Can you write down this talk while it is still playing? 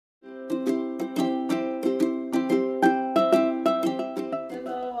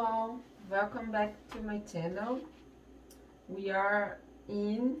welcome back to my channel. We are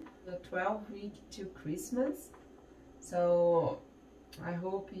in the 12th week to Christmas, so I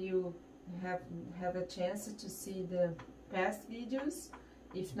hope you have a chance to see the past videos.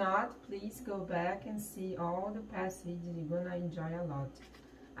 If not, please go back and see all the past videos. You're gonna enjoy a lot.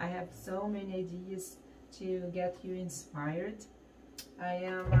 I have so many ideas to get you inspired. I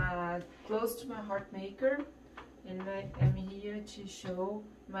am a close to my heart maker, and I am here to show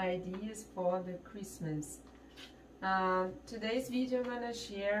my ideas for the Christmas. Today's video I'm gonna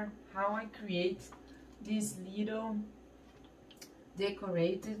share how I create these little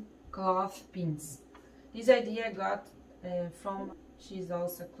decorated cloth pins. This idea I got from, she's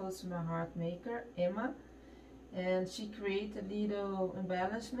also close to my heart maker, Emma, and she created little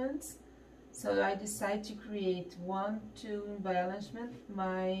embellishments. So I decided to create two embellishment,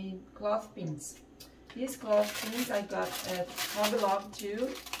 my cloth pins. These cloth pins I got at Hobby Lobby too.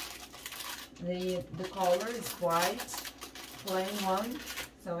 The color is white, plain one.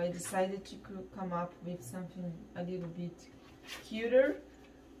 So I decided to come up with something a little bit cuter.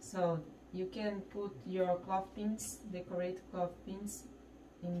 So you can put your cloth pins, decorate cloth pins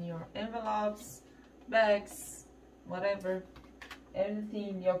in your envelopes, bags, whatever,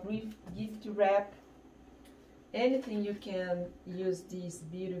 everything, your gift wrap, anything. You can use these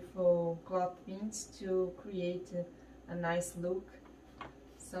beautiful cloth pins to create a nice look.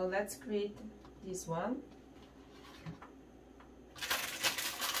 So let's create this one.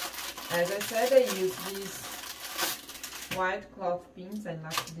 As I said, I use these white cloth pins. I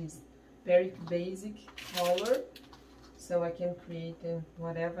like this very basic color, so I can create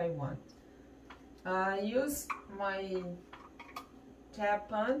whatever I want. I use my tab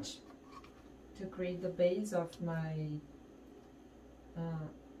punch to create the base of my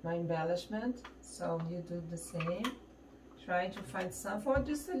my embellishment. So you do the same. Try to find some for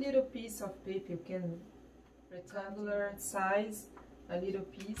just a little piece of paper. You can rectangular size, a little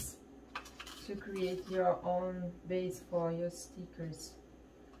piece, to create your own base for your stickers.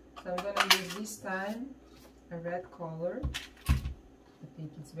 So I'm gonna use this time a red color. I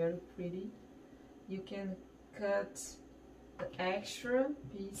think it's very pretty. You can cut the extra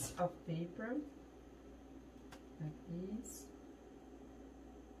piece of paper like this.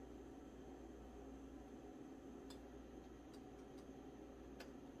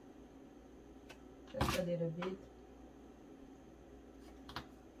 Just a little bit.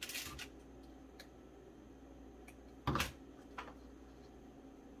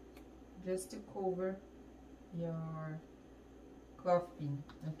 Just to cover your cloth pin,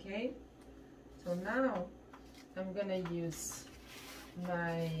 okay? So now I'm gonna use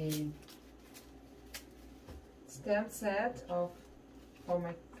my stamp set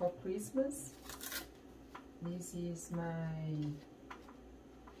for Christmas. This is my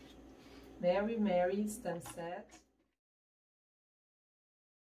Mary stamp set.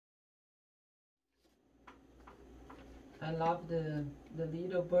 I love the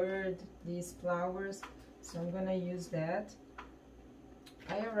little bird, these flowers, so I'm gonna use that.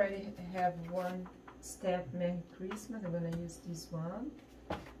 I already have one stamp Merry Christmas. I'm gonna use this one.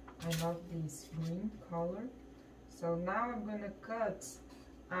 I love this green color. So now I'm gonna cut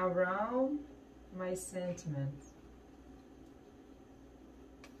around my sentiment,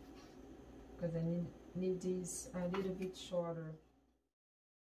 because I need this a little bit shorter.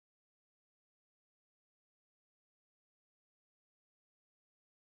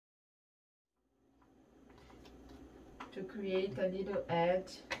 To create a little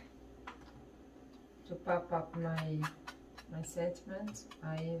edge to pop up my sentiment,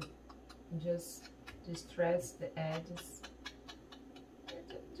 I just distress the edges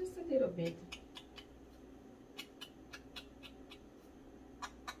just a little bit.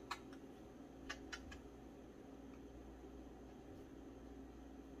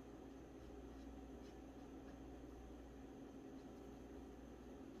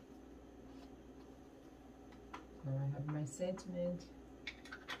 So I have my sentiment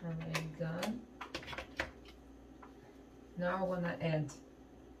already done. Now I want to add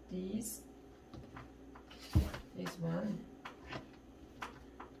this one.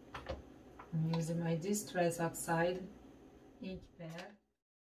 I'm using my Distress Oxide ink pad.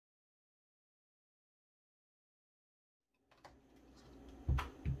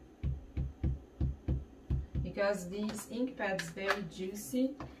 Because this ink pad is very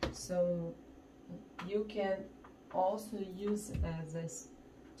juicy, so you can also use it as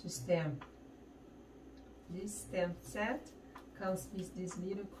to stamp. This stamp set comes with this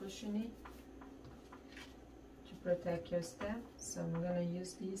little cushioning to protect your stamp, so I'm gonna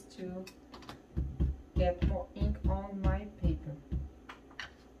use this to get more ink on my paper.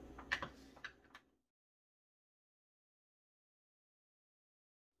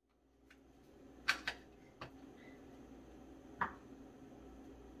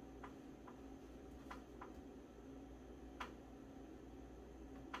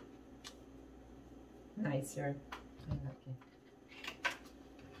 nicer. I like it.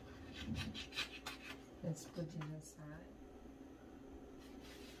 Let's put it aside.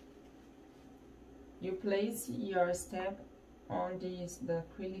 You place your stamp on the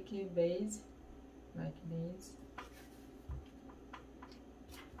acrylic base, like this.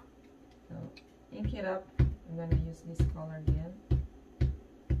 So, ink it up. I'm gonna use this color again.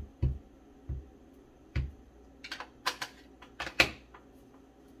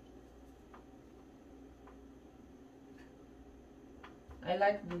 I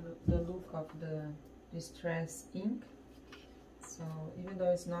like the look of the distress ink, so even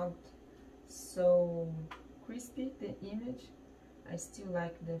though it's not so crispy, the image, I still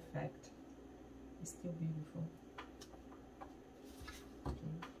like the effect. It's still beautiful. Okay.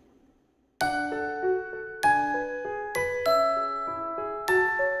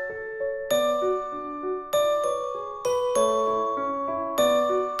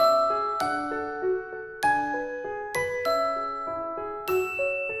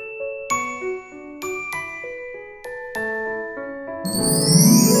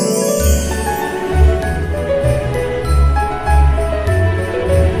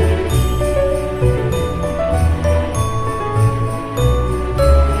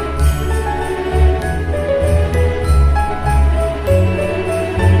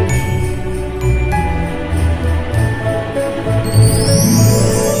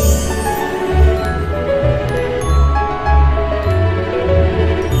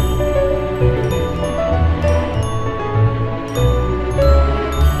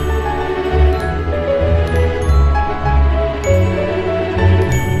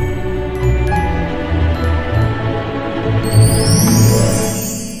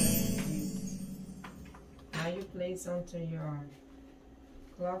 Onto your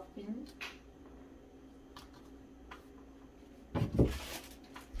clothespin.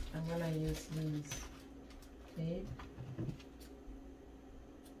 I'm gonna use this tape.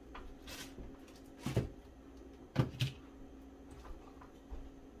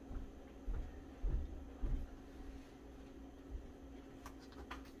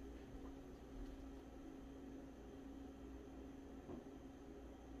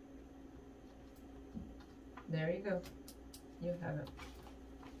 There you go. You have it.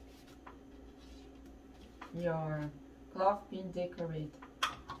 Your clothespin decorate.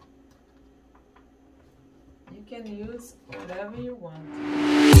 You can use whatever you want.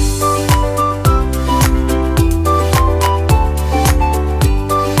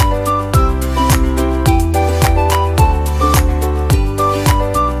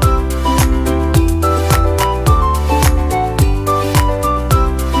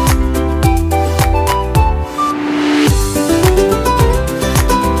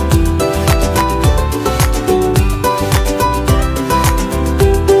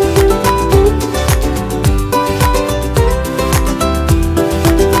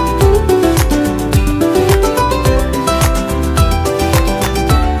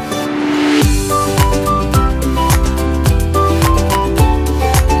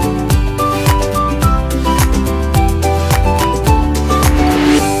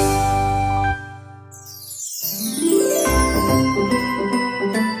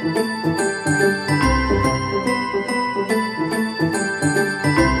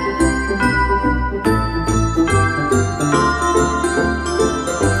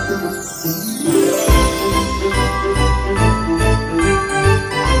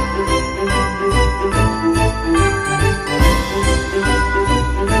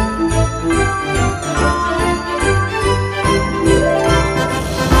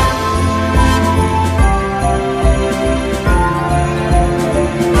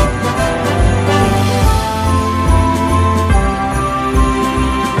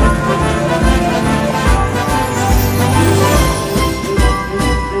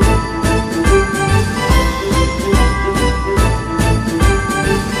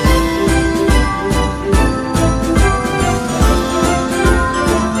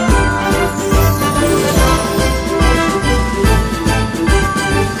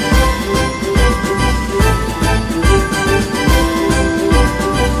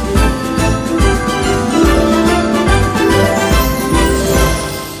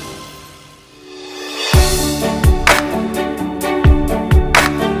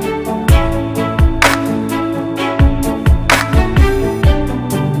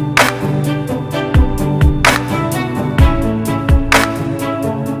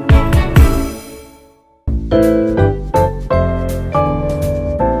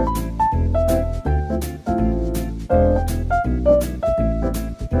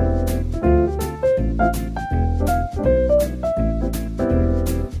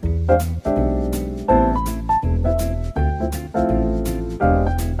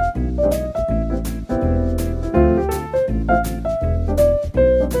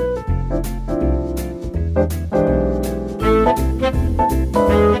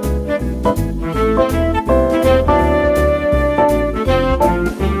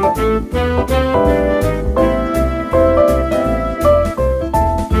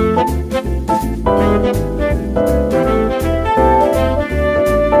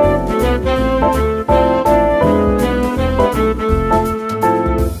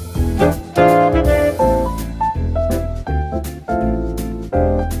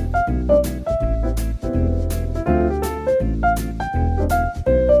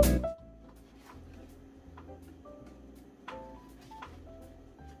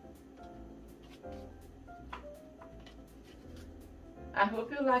 I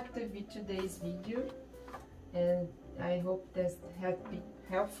hope you liked today's video, and I hope this has been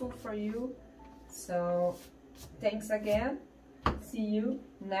helpful for you. So thanks again. See you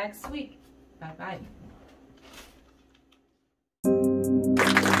next week. Bye bye.